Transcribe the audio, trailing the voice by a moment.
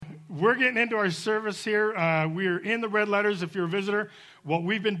we're getting into our service here. We're in the red letters. If you're a visitor, what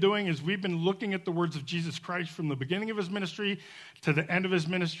we've been doing is we've been looking at the words of Jesus Christ from the beginning of his ministry to the end of his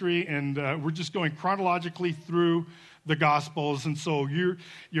ministry, and we're just going chronologically through the Gospels. And so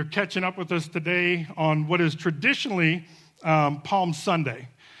you're catching up with us today on what is traditionally Palm Sunday.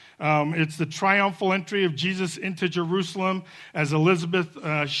 It's the triumphal entry of Jesus into Jerusalem, as Elizabeth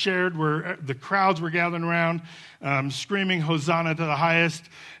shared, where the crowds were gathering around, screaming, "Hosanna to the highest."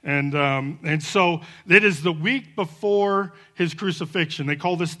 And so it is the week before his crucifixion. They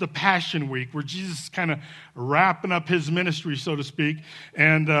call this the Passion Week, where Jesus is kind of wrapping up his ministry, so to speak.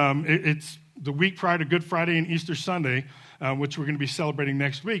 And it's the week prior to Good Friday and Easter Sunday, which we're going to be celebrating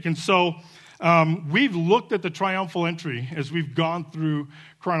next week. And so we've looked at the triumphal entry as we've gone through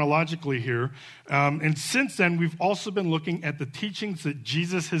chronologically here. And since then, we've also been looking at the teachings that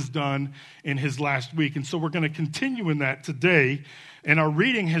Jesus has done in his last week. And so we're going to continue in that today. And our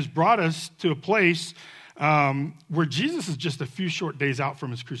reading has brought us to a place where Jesus is just a few short days out from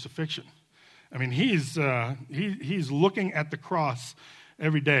his crucifixion. I mean, he's looking at the cross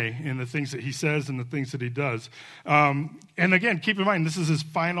every day in the things that he says and the things that he does. And again, keep in mind, this is his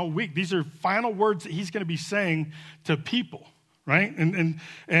final week. These are final words that he's going to be saying to people, right? And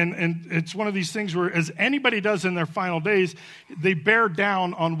it's one of these things where, as anybody does in their final days, they bear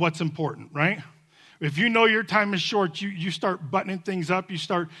down on what's important, right? If you know your time is short, you start buttoning things up. You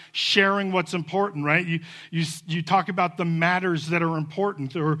start sharing what's important, right? You talk about the matters that are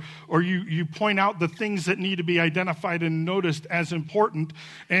important, or you point out the things that need to be identified and noticed as important.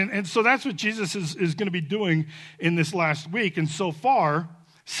 And so that's what Jesus is going to be doing in this last week. And so far,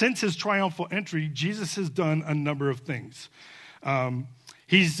 since his triumphal entry, Jesus has done a number of things.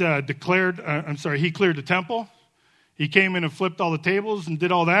 He cleared the temple. He came in and flipped all the tables and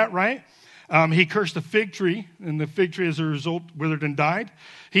did all that, right? He cursed a fig tree, and the fig tree, as a result, withered and died.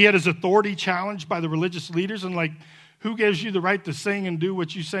 He had his authority challenged by the religious leaders, and like, who gives you the right to sing and do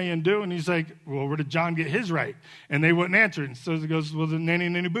what you say and do? And he's like, well, where did John get his right? And they wouldn't answer. And so he goes, well, the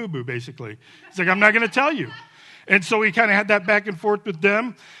nanny boo-boo, basically. He's like, I'm not going to tell you. And so he kind of had that back and forth with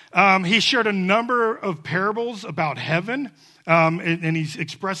them. He shared a number of parables about heaven, and he's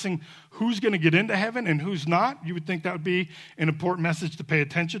expressing who's going to get into heaven and who's not. You would think that would be an important message to pay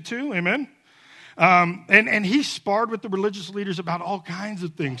attention to. Amen? And he sparred with the religious leaders about all kinds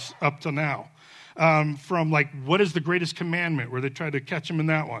of things up to now. From like, what is the greatest commandment, where they tried to catch him in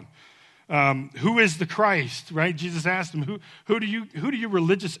that one. Who is the Christ, right? Jesus asked him, who do you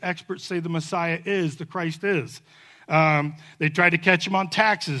religious experts say the Messiah is, the Christ is? They tried to catch him on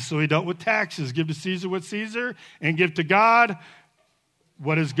taxes, so he dealt with taxes. Give to Caesar what's Caesar, and give to God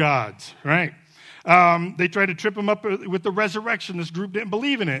what is God's, right? They tried to trip him up with the resurrection. This group didn't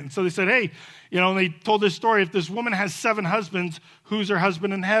believe in it. And so they said, hey, they told this story. If this woman has 7 husbands, who's her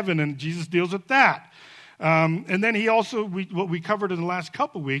husband in heaven? And Jesus deals with that. And then he also, what we covered in the last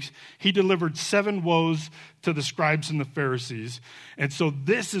couple weeks, he delivered 7 woes to the scribes and the Pharisees. And so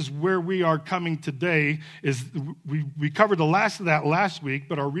this is where we are coming today. Is we covered the last of that last week,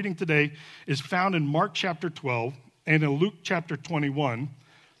 but our reading today is found in Mark chapter 12 and in Luke chapter 21.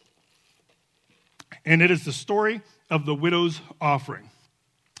 And it is the story of the widow's offering.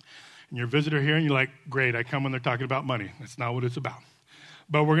 And you're a visitor here, and you're like, great, I come when they're talking about money. That's not what it's about.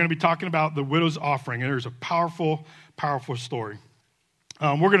 But we're going to be talking about the widow's offering, and there's a powerful, powerful story.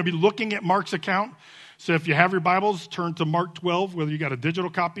 We're going to be looking at Mark's account. So if you have your Bibles, turn to Mark 12, whether you got a digital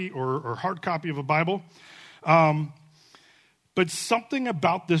copy or hard copy of a Bible. But something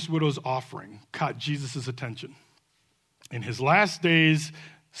about this widow's offering caught Jesus' attention. In his last days,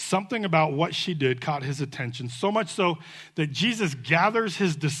 something about what she did caught his attention, so much so that Jesus gathers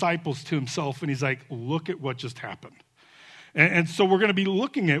his disciples to himself, and he's like, look at what just happened. And so we're going to be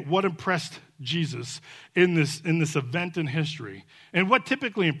looking at what impressed Jesus in this event in history, and what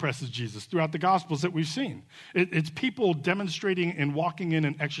typically impresses Jesus throughout the Gospels that we've seen. It's people demonstrating and walking in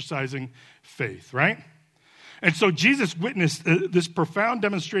and exercising faith, right? And so Jesus witnessed this profound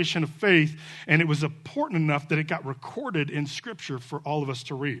demonstration of faith, and it was important enough that it got recorded in Scripture for all of us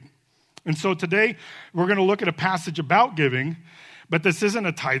to read. And so today, we're going to look at a passage about giving, but this isn't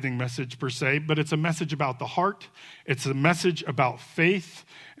a tithing message per se, but it's a message about the heart. It's a message about faith,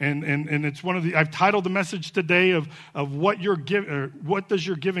 and it's one of the. I've titled the message today of what what does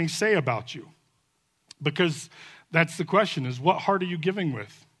your giving say about you? Because that's the question: is what heart are you giving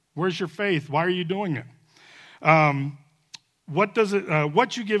with? Where's your faith? Why are you doing it? What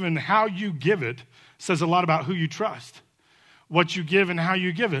you give and how you give it says a lot about who you trust. What you give and how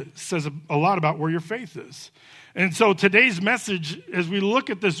you give it says a lot about where your faith is. And so today's message, as we look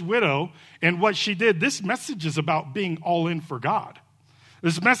at this widow and what she did, this message is about being all in for God.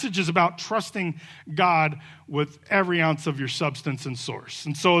 This message is about trusting God with every ounce of your substance and source.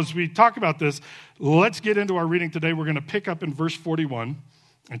 And so as we talk about this, let's get into our reading today. We're going to pick up in verse 41.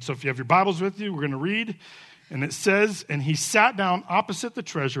 And so if you have your Bibles with you, we're going to read. And it says, "And he sat down opposite the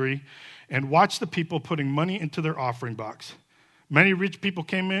treasury and watched the people putting money into their offering box. Many rich people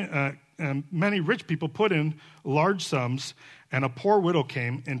came in, many rich people put in large sums, and a poor widow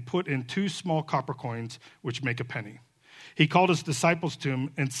came and put in 2 small copper coins, which make a penny. He called his disciples to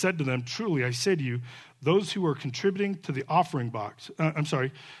him and said to them, 'Truly, I say to you, those who are contributing to the offering box,'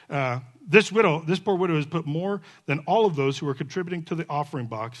 this poor widow has put more than all of those who are contributing to the offering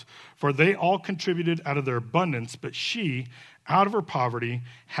box, for they all contributed out of their abundance, but she, out of her poverty,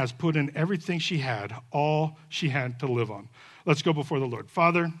 has put in everything she had, all she had to live on." Let's go before the Lord.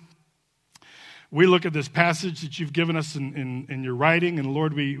 Father, we look at this passage that you've given us in your writing, and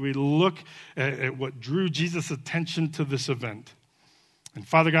Lord, we look at what drew Jesus' attention to this event. And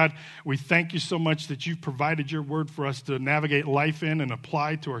Father God, we thank you so much that you've provided your word for us to navigate life in and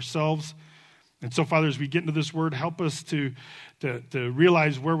apply to ourselves. And so, Father, as we get into this word, help us to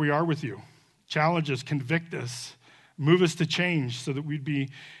realize where we are with you. Challenge us, convict us, move us to change so that we'd be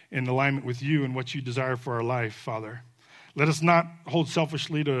in alignment with you and what you desire for our life, Father. Let us not hold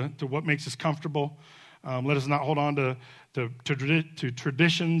selfishly to what makes us comfortable. Let us not hold on to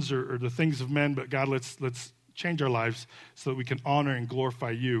traditions or the things of men, but God, let's change our lives so that we can honor and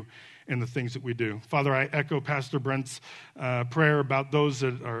glorify you in the things that we do. Father, I echo Pastor Brent's prayer about those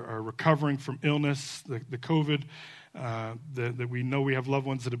that are recovering from illness, the COVID, that we know we have loved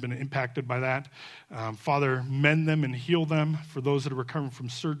ones that have been impacted by that. Father, mend them and heal them. For those that are recovering from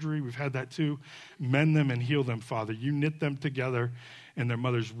surgery, we've had that too. Mend them and heal them, Father. You knit them together in their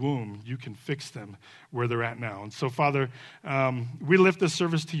mother's womb. You can fix them where they're at now. And so, Father, we lift this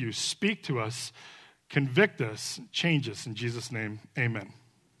service to you. Speak to us, convict us, change us. In Jesus' name, amen.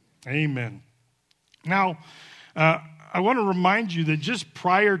 Amen. Now, I want to remind you that just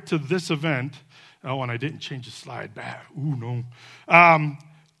prior to this event, and I didn't change the slide back. Ooh, no.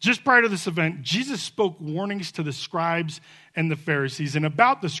 Just prior to this event, Jesus spoke warnings to the scribes and the Pharisees and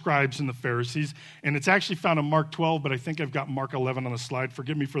about the scribes and the Pharisees. And it's actually found in Mark 12, but I think I've got Mark 11 on the slide.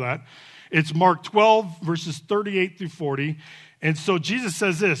 Forgive me for that. It's Mark 12, verses 38 through 40. And so Jesus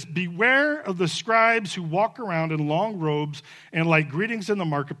says this: "Beware of the scribes who walk around in long robes and like greetings in the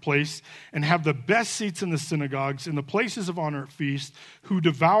marketplace and have the best seats in the synagogues and the places of honor at feasts, who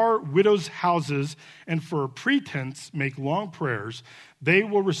devour widows' houses and for a pretense make long prayers. They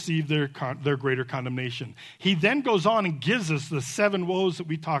will receive their greater condemnation." He then goes on and gives us the 7 woes that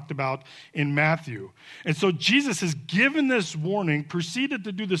we talked about in Matthew. And so Jesus has given this warning, proceeded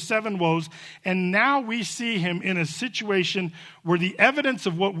to do the 7 woes, and now we see him in a situation where the evidence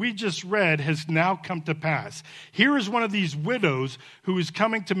of what we just read has now come to pass. Here is one of these widows who is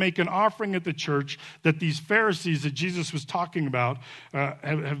coming to make an offering at the church that these Pharisees that Jesus was talking about,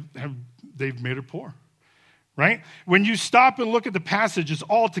 they've made her poor. Right? When you stop and look at the passages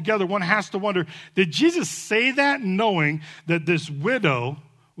all together, one has to wonder, did Jesus say that knowing that this widow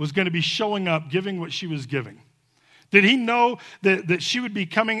was going to be showing up giving what she was giving? Did he know that she would be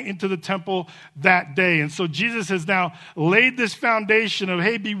coming into the temple that day? And so Jesus has now laid this foundation of,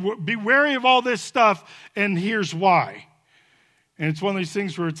 hey, be wary of all this stuff, and here's why. And it's one of these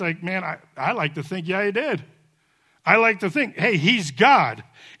things where it's like, man, I like to think, yeah, he did. I like to think, hey, he's God.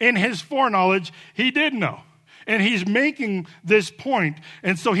 In his foreknowledge, he did know. And he's making this point.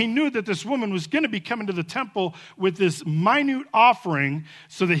 And so he knew that this woman was going to be coming to the temple with this minute offering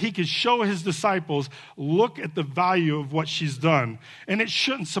so that he could show his disciples, look at the value of what she's done. And it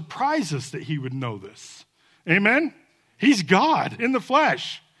shouldn't surprise us that he would know this. Amen? He's God in the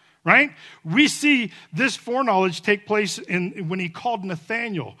flesh, right? We see this foreknowledge take place when he called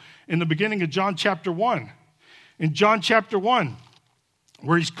Nathanael in the beginning of John chapter 1. In John chapter 1.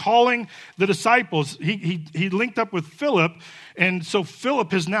 Where he's calling the disciples, he linked up with Philip, and so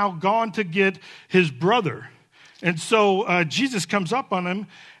Philip has now gone to get his brother. And so Jesus comes up on him,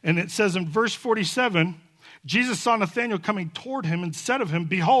 and it says in verse 47, Jesus saw Nathanael coming toward him and said of him,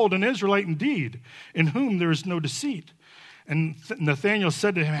 "Behold, an Israelite indeed, in whom there is no deceit." And Nathanael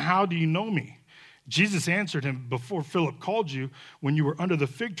said to him, "How do you know me?" Jesus answered him, "Before Philip called you, when you were under the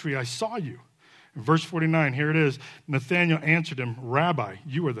fig tree, I saw you." In verse 49, here it is. Nathanael answered him, "Rabbi,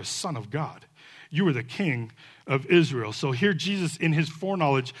 you are the Son of God. You are the King of Israel." So here Jesus, in his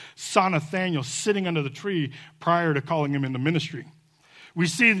foreknowledge, saw Nathanael sitting under the tree prior to calling him into ministry. We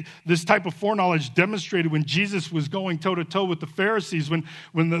see this type of foreknowledge demonstrated when Jesus was going toe-to-toe with the Pharisees. When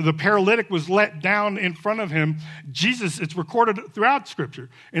the paralytic was let down in front of him, Jesus, it's recorded throughout Scripture,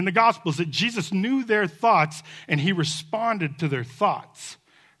 in the Gospels, that Jesus knew their thoughts and he responded to their thoughts,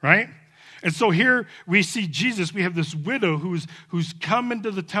 right? And so here we see Jesus, we have this widow who's come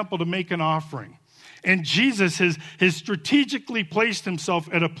into the temple to make an offering. And Jesus has strategically placed himself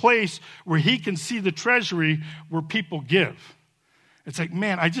at a place where he can see the treasury where people give. It's like,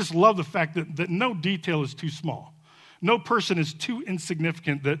 man, I just love the fact that no detail is too small. No person is too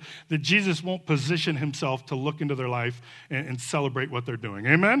insignificant that Jesus won't position himself to look into their life and celebrate what they're doing.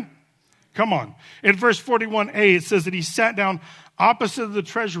 Amen? Come on. In verse 41a, it says that he sat down opposite of the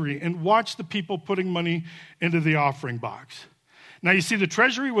treasury and watched the people putting money into the offering box. Now, you see, the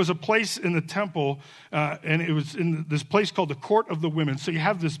treasury was a place in the temple, and it was in this place called the Court of the Women. So you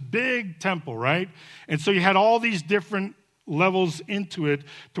have this big temple, right? And so you had all these different levels into it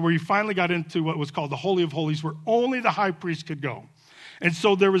to where you finally got into what was called the Holy of Holies, where only the high priest could go. And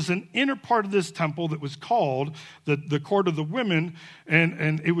so there was an inner part of this temple that was called the Court of the Women,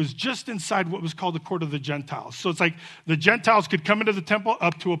 and it was just inside what was called the Court of the Gentiles. So it's like the Gentiles could come into the temple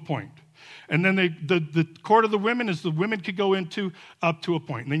up to a point. And then the Court of the Women is the women could go into up to a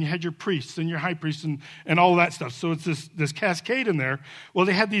point. And then you had your priests and your high priests and all of that stuff. So it's this cascade in there. Well,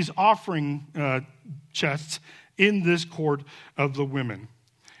 they had these offering chests in this Court of the Women.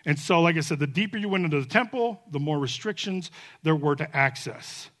 And so, like I said, the deeper you went into the temple, the more restrictions there were to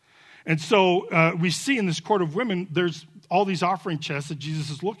access. And so we see in this Court of Women, there's all these offering chests that Jesus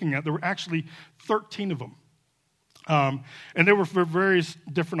is looking at. There were actually 13 of them. And they were for various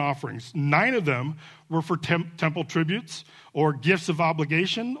different offerings. 9 of them were for temple tributes or gifts of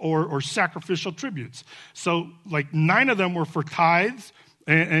obligation or sacrificial tributes. So like 9 of them were for tithes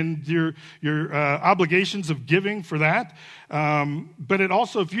and your obligations of giving for that. But it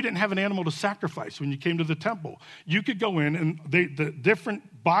also, if you didn't have an animal to sacrifice when you came to the temple, you could go in and the different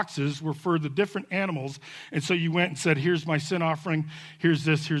boxes were for the different animals. And so you went and said, here's my sin offering, here's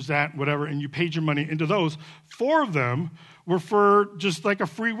this, here's that, whatever. And you paid your money into those. 4 of them were for just like a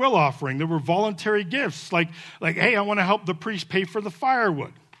free will offering. They were voluntary gifts. Like, hey, I want to help the priest pay for the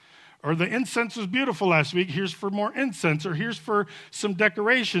firewood. Or the incense was beautiful last week. Here's for more incense. Or here's for some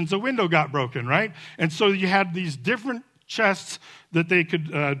decorations. A window got broken, right? And so you had these different chests that they could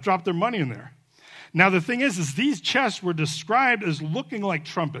drop their money in there. Now, the thing is these chests were described as looking like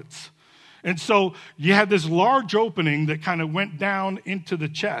trumpets. And so you had this large opening that kind of went down into the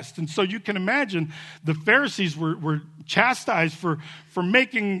chest. And so you can imagine the Pharisees were chastised for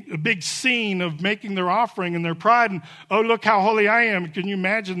making a big scene of making their offering and their pride. And, oh, look how holy I am. Can you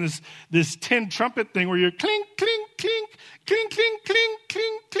imagine this tin trumpet thing where you're clink, clink, clink, clink, clink, clink,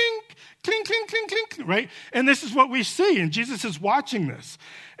 clink, clink, clink, clink, clink, clink, right? And this is what we see. And Jesus is watching this.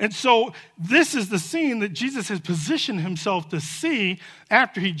 And so this is the scene that Jesus has positioned himself to see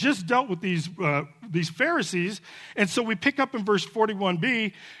after he just dealt with these Pharisees. And so we pick up in verse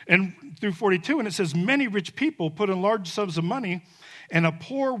 41b and through 42, and it says, many rich people put in large sums of money, and a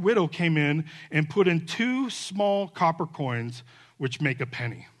poor widow came in and put in 2 small copper coins, which make a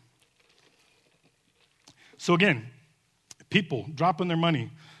penny. So again, people dropping their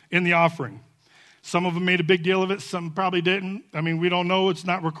money in the offering. Some of them made a big deal of it. Some probably didn't. I mean, we don't know. It's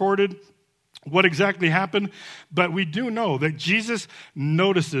not recorded what exactly happened. But we do know that Jesus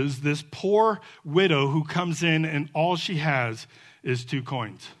notices this poor widow who comes in and all she has is 2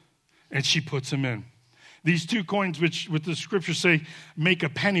 coins. And she puts them in. These 2 coins, which the scriptures say make a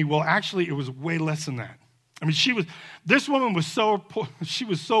penny. Well, actually, it was way less than that. I mean, this woman was so poor. She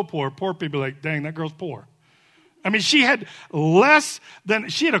was so poor. Poor people are like, dang, that girl's poor. I mean, she had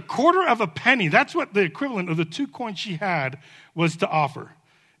a quarter of a penny. That's what the equivalent of the 2 coins she had was to offer.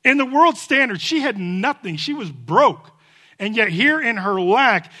 In the world standard, she had nothing. She was broke. And yet here in her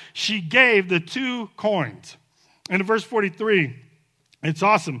lack, she gave the 2 coins. And in verse 43, it's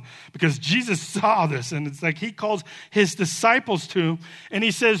awesome because Jesus saw this. And it's like he calls his disciples to him. And he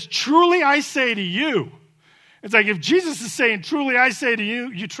says, truly I say to you. It's like if Jesus is saying, truly I say to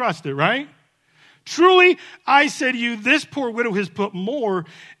you, you trust it, right? Truly, I say to you, this poor widow has put more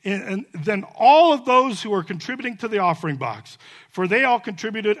than all of those who are contributing to the offering box. For they all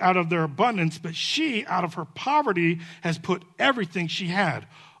contributed out of their abundance, but she, out of her poverty, has put everything she had,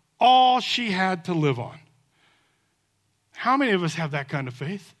 all she had to live on. How many of us have that kind of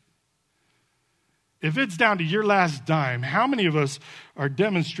faith? If it's down to your last dime, how many of us are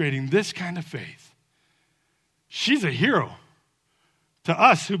demonstrating this kind of faith? She's a hero. To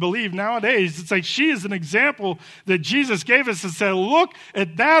us who believe nowadays, it's like she is an example that Jesus gave us and said, look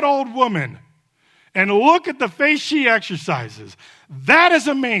at that old woman. And look at the faith she exercises. That is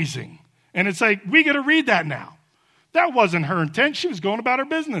amazing. And it's like, we got to read that now. That wasn't her intent. She was going about her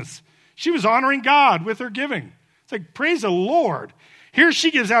business. She was honoring God with her giving. It's like, praise the Lord. Here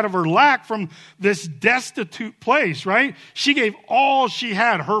she gives out of her lack from this destitute place, right? She gave all she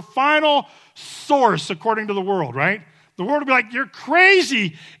had, her final source according to the world, right? The world would be like, you're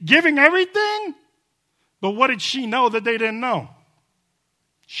crazy, giving everything? But what did she know that they didn't know?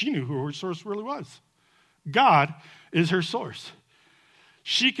 She knew who her source really was. God is her source.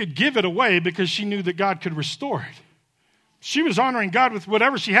 She could give it away because she knew that God could restore it. She was honoring God with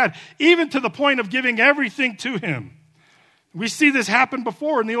whatever she had, even to the point of giving everything to him. We see this happen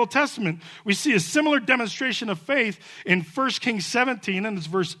before in the Old Testament. We see a similar demonstration of faith in 1 Kings 17, and it's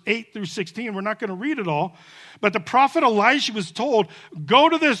verse 8 through 16. We're not going to read it all. But the prophet Elijah was told, go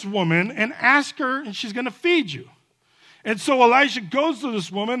to this woman and ask her, and she's going to feed you. And so Elijah goes to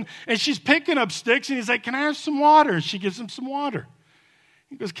this woman, and she's picking up sticks, and he's like, can I have some water? And she gives him some water.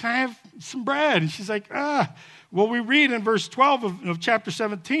 He goes, can I have some bread? And she's like, Well, we read in verse 12 of chapter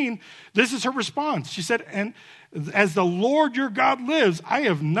 17, this is her response. She said, and as the Lord your God lives, I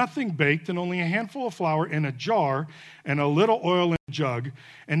have nothing baked and only a handful of flour in a jar and a little oil in a jug.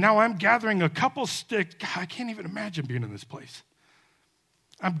 And now I'm gathering a couple sticks. God, I can't even imagine being in this place.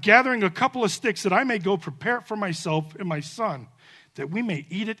 I'm gathering a couple of sticks that I may go prepare it for myself and my son, that we may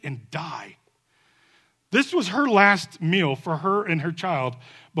eat it and die. This was her last meal for her and her child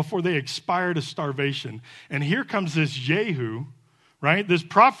before they expired of starvation. And here comes this Jehu, right? This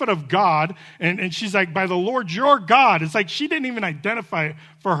prophet of God. And she's like, by the Lord your God. It's like she didn't even identify it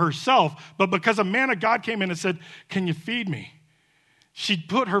for herself. But because a man of God came in and said, can you feed me? She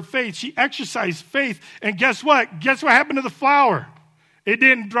put her faith. She exercised faith. And guess what? Guess what happened to the flour? It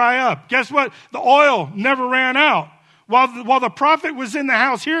didn't dry up. Guess what? The oil never ran out. While the prophet was in the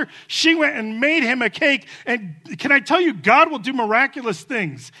house here, she went and made him a cake. And can I tell you, God will do miraculous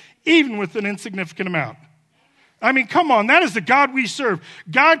things, even with an insignificant amount. I mean, come on, that is the God we serve.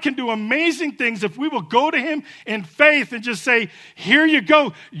 God can do amazing things if we will go to him in faith and just say, here you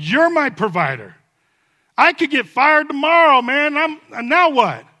go, you're my provider. I could get fired tomorrow, man. Now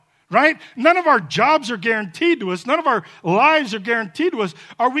what? Right? None of our jobs are guaranteed to us. None of our lives are guaranteed to us.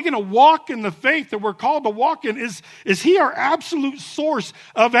 Are we going to walk in the faith that we're called to walk in? Is he our absolute source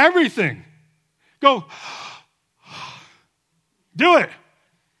of everything? Go. Do it.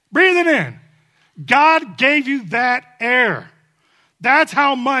 Breathe it in. God gave you that air. That's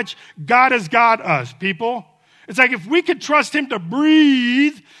how much God has got us, people. It's like if we could trust him to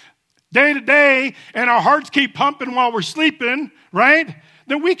breathe day to day and our hearts keep pumping while we're sleeping, right?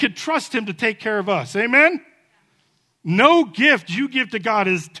 Then we could trust him to take care of us. Amen? No gift you give to God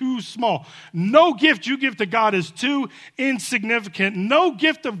is too small. No gift you give to God is too insignificant. No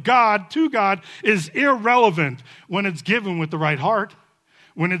gift of God to God is irrelevant when it's given with the right heart,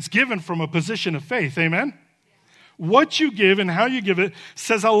 when it's given from a position of faith. Amen? What you give and how you give it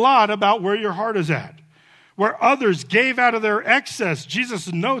says a lot about where your heart is at. Where others gave out of their excess. Jesus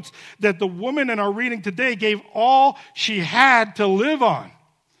notes that the woman in our reading today gave all she had to live on.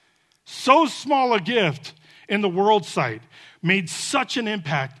 So small a gift in the world's sight made such an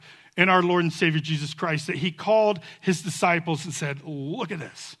impact in our Lord and Savior Jesus Christ that he called his disciples and said, look at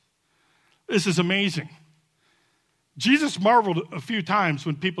this. This is amazing. Jesus marveled a few times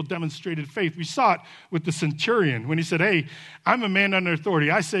when people demonstrated faith. We saw it with the centurion when he said, hey, I'm a man under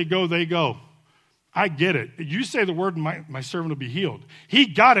authority. I say go, they go. I get it. You say the word and my servant will be healed. He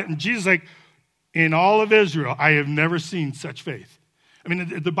got it. And Jesus is like, in all of Israel, I have never seen such faith. I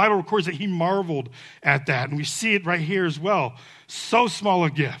mean, the Bible records that he marveled at that. And we see it right here as well. So small a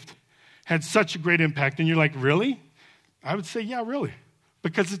gift had such a great impact. And you're like, really? I would say, yeah, really.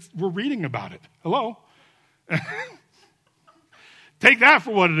 Because we're reading about it. Hello? Take that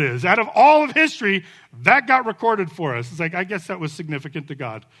for what it is. Out of all of history, that got recorded for us. It's like, I guess that was significant to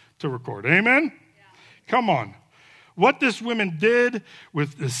God to record. Amen? Come on. What this woman did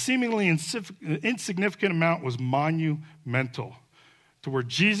with a seemingly insignificant amount was monumental. To where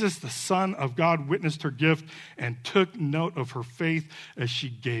Jesus, the Son of God, witnessed her gift and took note of her faith as she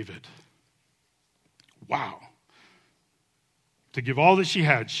gave it. Wow. To give all that she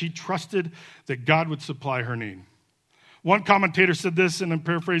had, she trusted that God would supply her need. One commentator said this, and I'm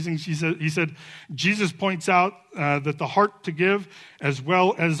paraphrasing, he said, Jesus points out that the heart to give as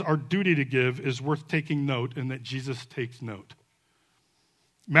well as our duty to give is worth taking note, and that Jesus takes note.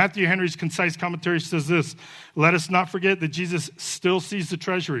 Matthew Henry's concise commentary says this, let us not forget that Jesus still sees the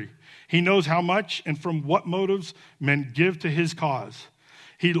treasury. He knows how much and from what motives men give to his cause.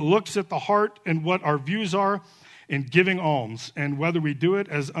 He looks at the heart and what our views are in giving alms, and whether we do it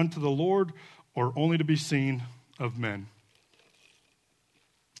as unto the Lord or only to be seen of men.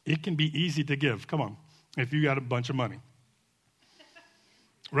 It can be easy to give. Come on, if you got a bunch of money.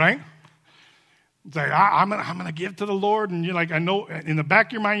 Right? It's like, I'm gonna give to the Lord, and you're like, I know, in the back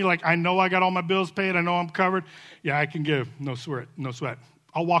of your mind, you're like, I know I got all my bills paid, I know I'm covered. Yeah, I can give, no sweat.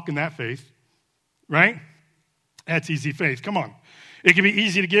 I'll walk in that faith, right? That's easy faith, come on. It can be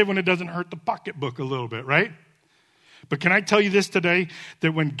easy to give when it doesn't hurt the pocketbook a little bit, right? But can I tell you this today,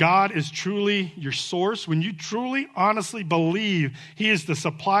 that when God is truly your source, when you truly, honestly believe He is the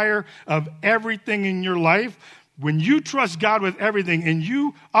supplier of everything in your life, when you trust God with everything and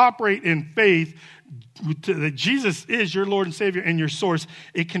you operate in faith that Jesus is your Lord and Savior and your source,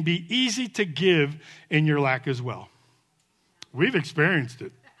 it can be easy to give in your lack as well. We've experienced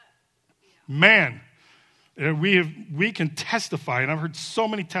it. Man, we can testify, and I've heard so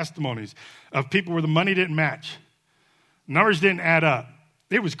many testimonies of people where the money didn't match. Numbers didn't add up.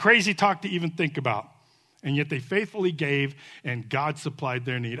 It was crazy talk to even think about. And yet they faithfully gave, and God supplied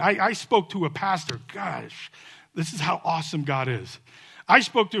their need. I spoke to a pastor. Gosh, this is how awesome God is. I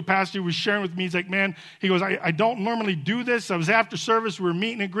spoke to a pastor who was sharing with me. He's like, man, he goes, I don't normally do this. I was after service. We were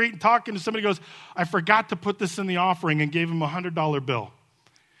meeting and greeting, talking to somebody. He goes, I forgot to put this in the offering, and gave him a $100 bill.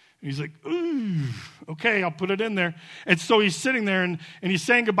 And he's like, ooh, okay, I'll put it in there. And so he's sitting there, and he's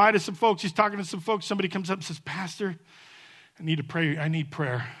saying goodbye to some folks. He's talking to some folks. Somebody comes up and says, Pastor, I need to pray. I need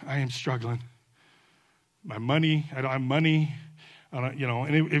prayer. I am struggling. My money, I don't have money.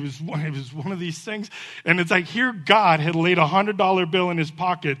 And it was one of these things. And it's like here God had laid a $100 bill in his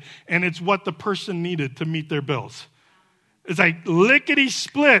pocket, and it's what the person needed to meet their bills. It's like lickety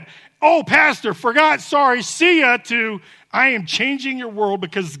split. Oh, Pastor, forgot, sorry, see ya, to I am changing your world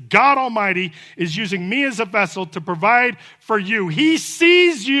because God Almighty is using me as a vessel to provide for you. He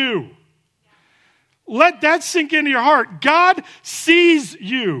sees you. Let that sink into your heart. God sees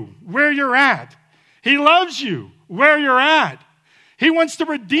you where you're at. He loves you where you're at. He wants to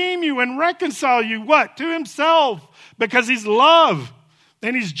redeem you and reconcile you, what? To himself, because he's love,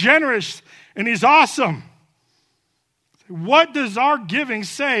 and he's generous, and he's awesome. What does our giving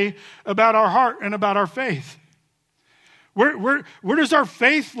say about our heart and about our faith? Where does our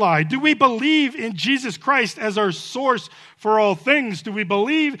faith lie? Do we believe in Jesus Christ as our source for all things? Do we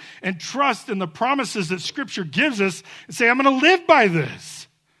believe and trust in the promises that Scripture gives us and say, I'm going to live by this?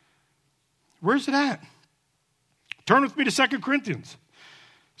 Where's it at? Turn with me to 2 Corinthians.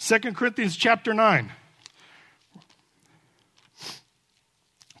 2 Corinthians chapter 9.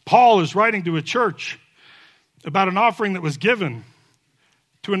 Paul is writing to a church about an offering that was given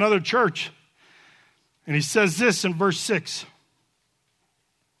to another church. And he says this in verse 6.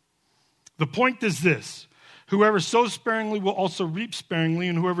 The point is this: whoever sows sparingly will also reap sparingly,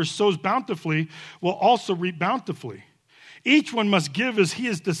 and whoever sows bountifully will also reap bountifully. Each one must give as he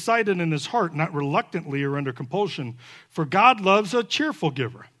has decided in his heart, not reluctantly or under compulsion, for God loves a cheerful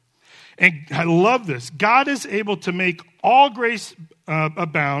giver. And I love this. God is able to make all grace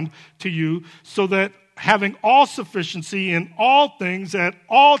abound to you, so that having all sufficiency in all things at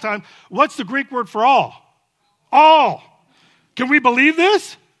all times. What's the Greek word for all? All. Can we believe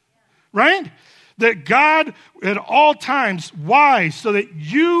this? Right? That God at all times, why? So that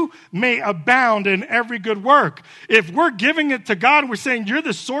you may abound in every good work. If we're giving it to God and we're saying, you're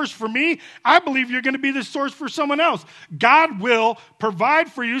the source for me, I believe you're going to be the source for someone else. God will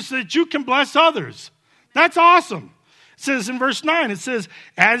provide for you so that you can bless others. That's awesome. It says in verse 9, it says,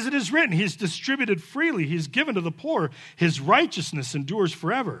 as it is written, he's distributed freely, he's given to the poor, his righteousness endures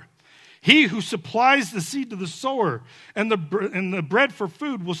forever. He who supplies the seed to the sower and the bread for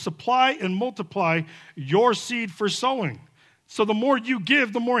food will supply and multiply your seed for sowing. So the more you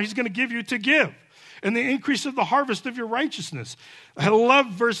give, the more he's going to give you to give. And the increase of the harvest of your righteousness. I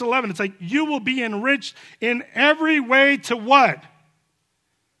love verse 11. It's like, you will be enriched in every way to what?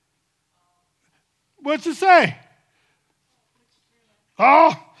 What's it say?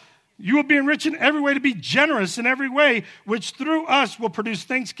 Oh, you will be enriched in every way to be generous in every way, which through us will produce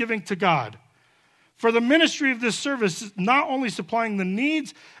thanksgiving to God. For the ministry of this service is not only supplying the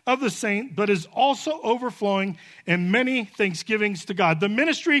needs of the saint, but is also overflowing in many thanksgivings to God. The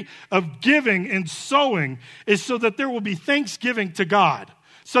ministry of giving and sowing is so that there will be thanksgiving to God,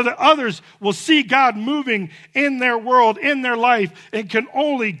 so that others will see God moving in their world, in their life, and can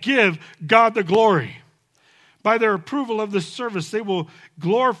only give God the glory. By their approval of this service, they will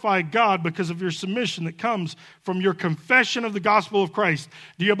glorify God because of your submission that comes from your confession of the gospel of Christ.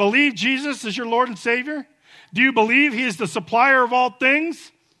 Do you believe Jesus is your Lord and Savior? Do you believe he is the supplier of all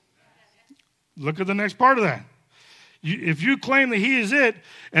things? Look at the next part of that. If you claim that he is it,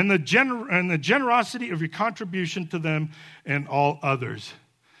 and the generosity of your contribution to them and all others.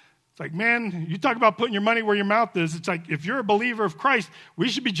 like, man, you talk about putting your money where your mouth is. It's like, if you're a believer of Christ, we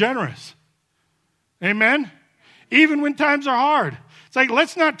should be generous. Amen? Even when times are hard. It's like,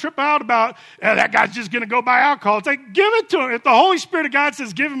 let's not trip out about, that guy's just going to go buy alcohol. It's like, give it to him. If the Holy Spirit of God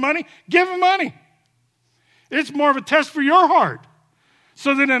says give him money, give him money. It's more of a test for your heart.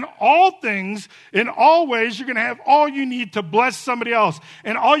 So that in all things, in all ways, you're going to have all you need to bless somebody else.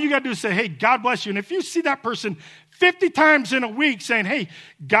 And all you got to do is say, hey, God bless you. And if you see that person 50 times in a week saying, hey,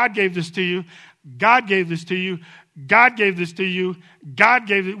 God gave this to you, God gave this to you, God gave this to you, God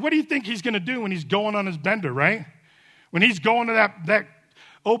gave it. What do you think he's going to do when he's going on his bender, right? When he's going to that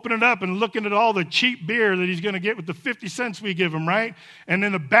open it up and looking at all the cheap beer that he's going to get with the 50 cents we give him, right? And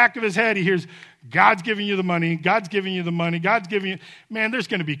in the back of his head, he hears, God's giving you the money, God's giving you the money, God's giving you... Man, there's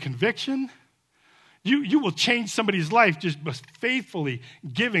going to be conviction. You will change somebody's life just faithfully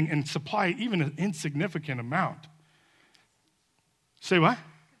giving and supply even an insignificant amount. Say what?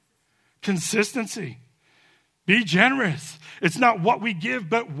 Consistency. Be generous. It's not what we give,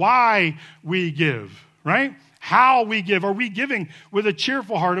 but why we give, right? How we give. Are we giving with a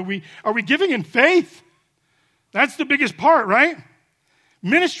cheerful heart? Are we giving in faith? That's the biggest part, right?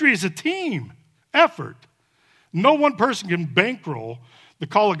 Ministry is a team effort. No one person can bankroll the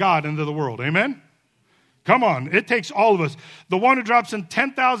call of God into the world. Amen? Come on. It takes all of us. The one who drops in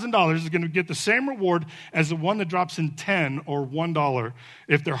 $10,000 is going to get the same reward as the one that drops in $10 or $1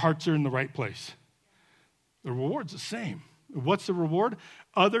 if their hearts are in the right place. The reward's the same. What's the reward?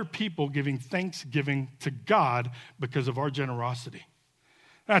 Other people giving thanksgiving to God because of our generosity.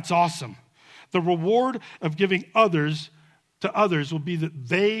 That's awesome. The reward of giving others to others will be that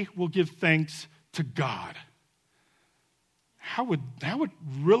they will give thanks to God. How would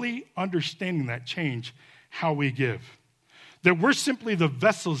really understanding that change how we give? That we're simply the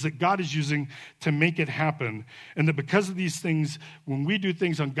vessels that God is using to make it happen. And that because of these things, when we do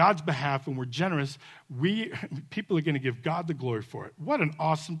things on God's behalf and we're generous, people are going to give God the glory for it. What an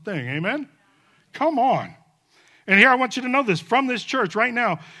awesome thing. Amen? Come on. And here I want you to know this. From this church right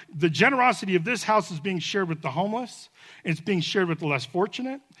now, the generosity of this house is being shared with the homeless. It's being shared with the less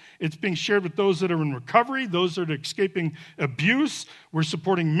fortunate. It's being shared with those that are in recovery, those that are escaping abuse. We're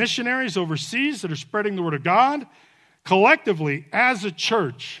supporting missionaries overseas that are spreading the word of God. Collectively, as a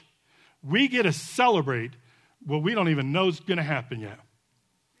church, we get to celebrate what we don't even know is going to happen yet.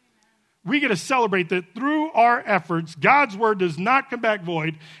 We get to celebrate that through our efforts, God's word does not come back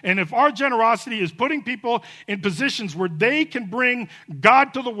void. And if our generosity is putting people in positions where they can bring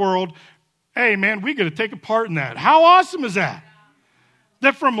God to the world, hey, man, we get to take a part in that. How awesome is that?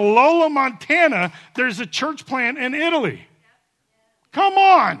 That from Lola, Montana, there's a church plant in Italy. Come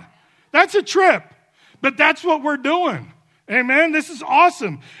on. That's a trip. But that's what we're doing. Amen? This is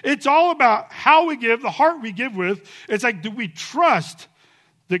awesome. It's all about how we give, the heart we give with. It's like, do we trust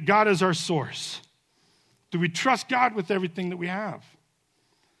that God is our source? Do we trust God with everything that we have?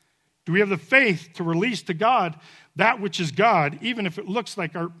 Do we have the faith to release to God that which is God, even if it looks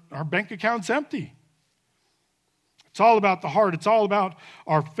like our bank account's empty? It's all about the heart. It's all about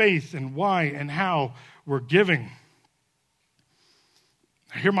our faith and why and how we're giving.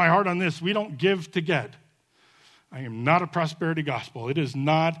 Hear my heart on this. We don't give to get. I am not a prosperity gospel. It is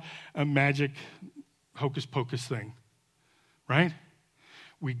not a magic hocus pocus thing, right?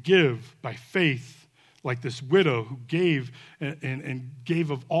 We give by faith, like this widow who gave and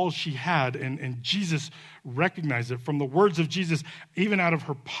gave of all she had, and Jesus recognized it. From the words of Jesus, even out of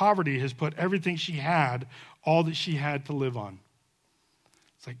her poverty, has put everything she had, all that she had to live on.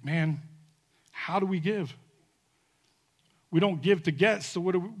 It's like, man, how do we give? We don't give to get, so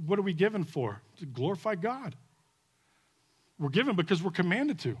what are we giving for? To glorify God. We're giving because we're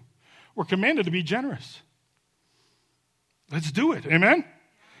commanded to. We're commanded to be generous. Let's do it. Amen?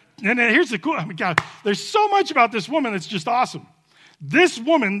 And here's the cool, God, there's so much about this woman that's just awesome. This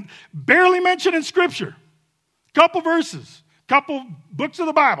woman, barely mentioned in Scripture. Couple verses, couple books of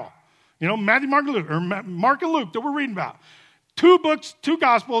the Bible. You know, Matthew, Mark, and Luke, or Mark and Luke that we're reading about. 2 books, 2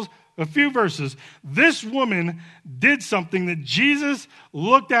 Gospels, a few verses. This woman did something that Jesus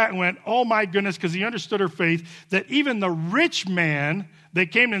looked at and went, oh my goodness, because he understood her faith, that even the rich man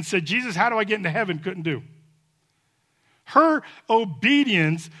that came and said, Jesus, how do I get into heaven, couldn't do. Her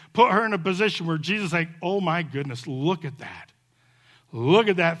obedience put her in a position where Jesus is like, oh my goodness, look at that. Look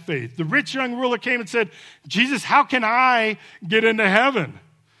at that faith. The rich young ruler came and said, Jesus, how can I get into heaven?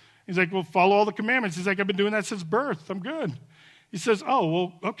 He's like, well, follow all the commandments. He's like, I've been doing that since birth. I'm good. He says, oh,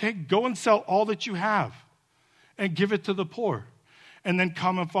 well, okay, go and sell all that you have and give it to the poor. And then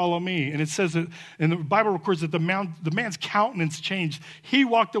come and follow me. And it says that, and the Bible records that the man's countenance changed. He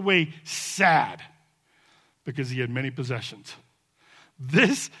walked away sad because he had many possessions.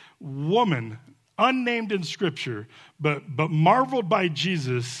 This woman, unnamed in Scripture, but marveled by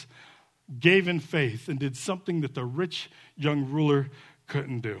Jesus, gave in faith and did something that the rich young ruler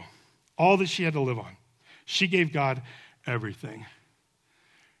couldn't do. All that she had to live on. She gave God everything.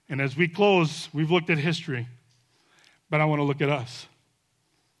 And as we close, we've looked at history, but I want to look at us.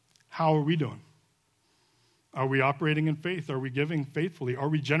 How are we doing? Are we operating in faith? Are we giving faithfully? Are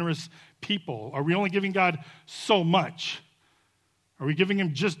we generous people? Are we only giving God so much? Are we giving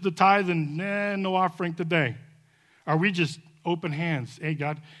him just the tithe and no offering today? Are we just open hands? Hey,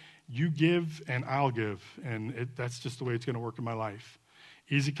 God, you give and I'll give. And that's just the way it's going to work in my life.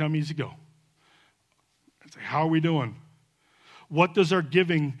 Easy come, easy go. How are we doing? What does our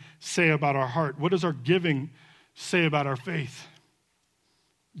giving say about our heart? What does our giving say about our faith?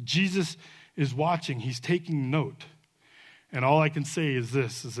 Jesus is watching. He's taking note. And all I can say is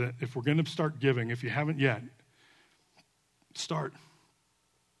this, is that if we're going to start giving, if you haven't yet, start.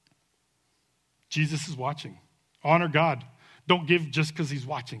 Jesus is watching. Honor God. Don't give just because he's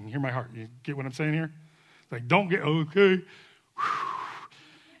watching. Hear my heart. You get what I'm saying here? Like, don't get, okay.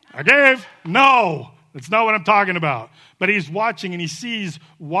 I gave. No, that's not what I'm talking about. But he's watching and he sees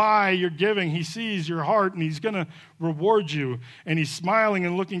why you're giving. He sees your heart and he's going to reward you. And he's smiling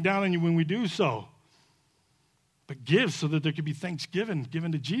and looking down on you when we do so. But give so that there could be thanksgiving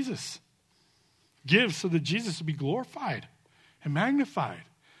given to Jesus. Give so that Jesus will be glorified and magnified.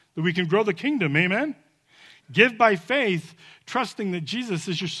 That we can grow the kingdom, amen? Give by faith, trusting that Jesus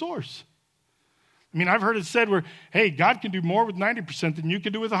is your source. I mean, I've heard it said where, hey, God can do more with 90% than you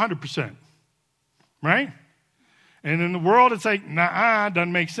can do with 100%. Right? And in the world, it's like, nah,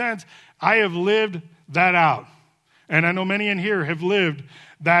 doesn't make sense. I have lived that out. And I know many in here have lived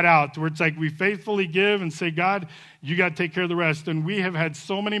that out, where it's like we faithfully give and say, God, you got to take care of the rest. And we have had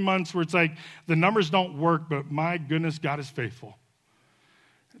so many months where it's like the numbers don't work, but my goodness, God is faithful.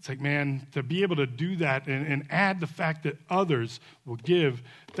 It's like, man, to be able to do that and add the fact that others will give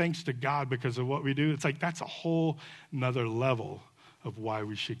thanks to God because of what we do, it's like that's a whole nother level of why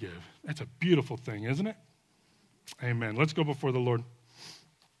we should give. That's a beautiful thing, isn't it? Amen. Let's go before the Lord.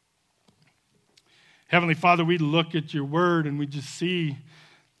 Heavenly Father, we look at your word and we just see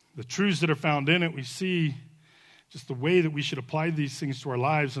the truths that are found in it. We see just the way that we should apply these things to our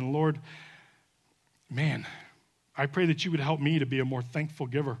lives. And Lord, man, I pray that you would help me to be a more thankful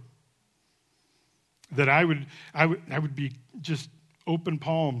giver. That I would be just open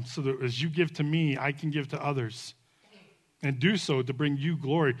palm so that as you give to me, I can give to others. And do so to bring you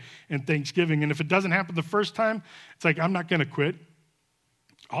glory and thanksgiving. And if it doesn't happen the first time, it's like, I'm not going to quit.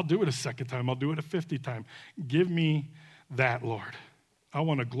 I'll do it a second time. I'll do it a 50th time. Give me that, Lord. I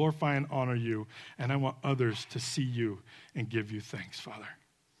want to glorify and honor you, and I want others to see you and give you thanks, Father.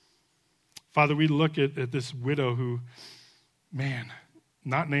 Father, we look at this widow who, man,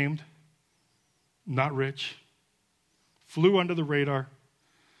 not named, not rich, flew under the radar,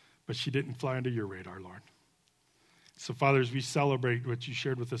 but she didn't fly under your radar, Lord. So, Father, as we celebrate what you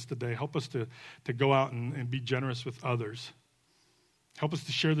shared with us today, help us to go out and be generous with others. Help us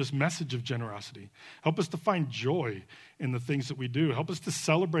to share this message of generosity. Help us to find joy in the things that we do. Help us to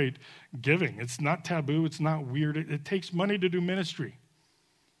celebrate giving. It's not taboo. It's not weird. It takes money to do ministry.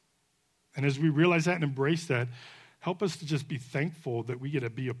 And as we realize that and embrace that, help us to just be thankful that we get to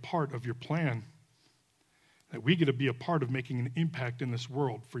be a part of your plan, that we get to be a part of making an impact in this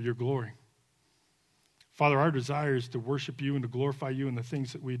world for your glory. Father, our desire is to worship you and to glorify you in the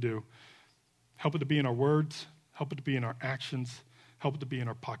things that we do. Help it to be in our words. Help it to be in our actions. Help it to be in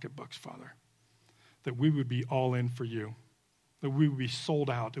our pocketbooks, Father. That we would be all in for you. That we would be sold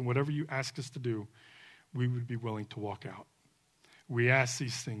out. And whatever you ask us to do, we would be willing to walk out. We ask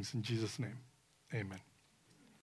these things in Jesus' name. Amen.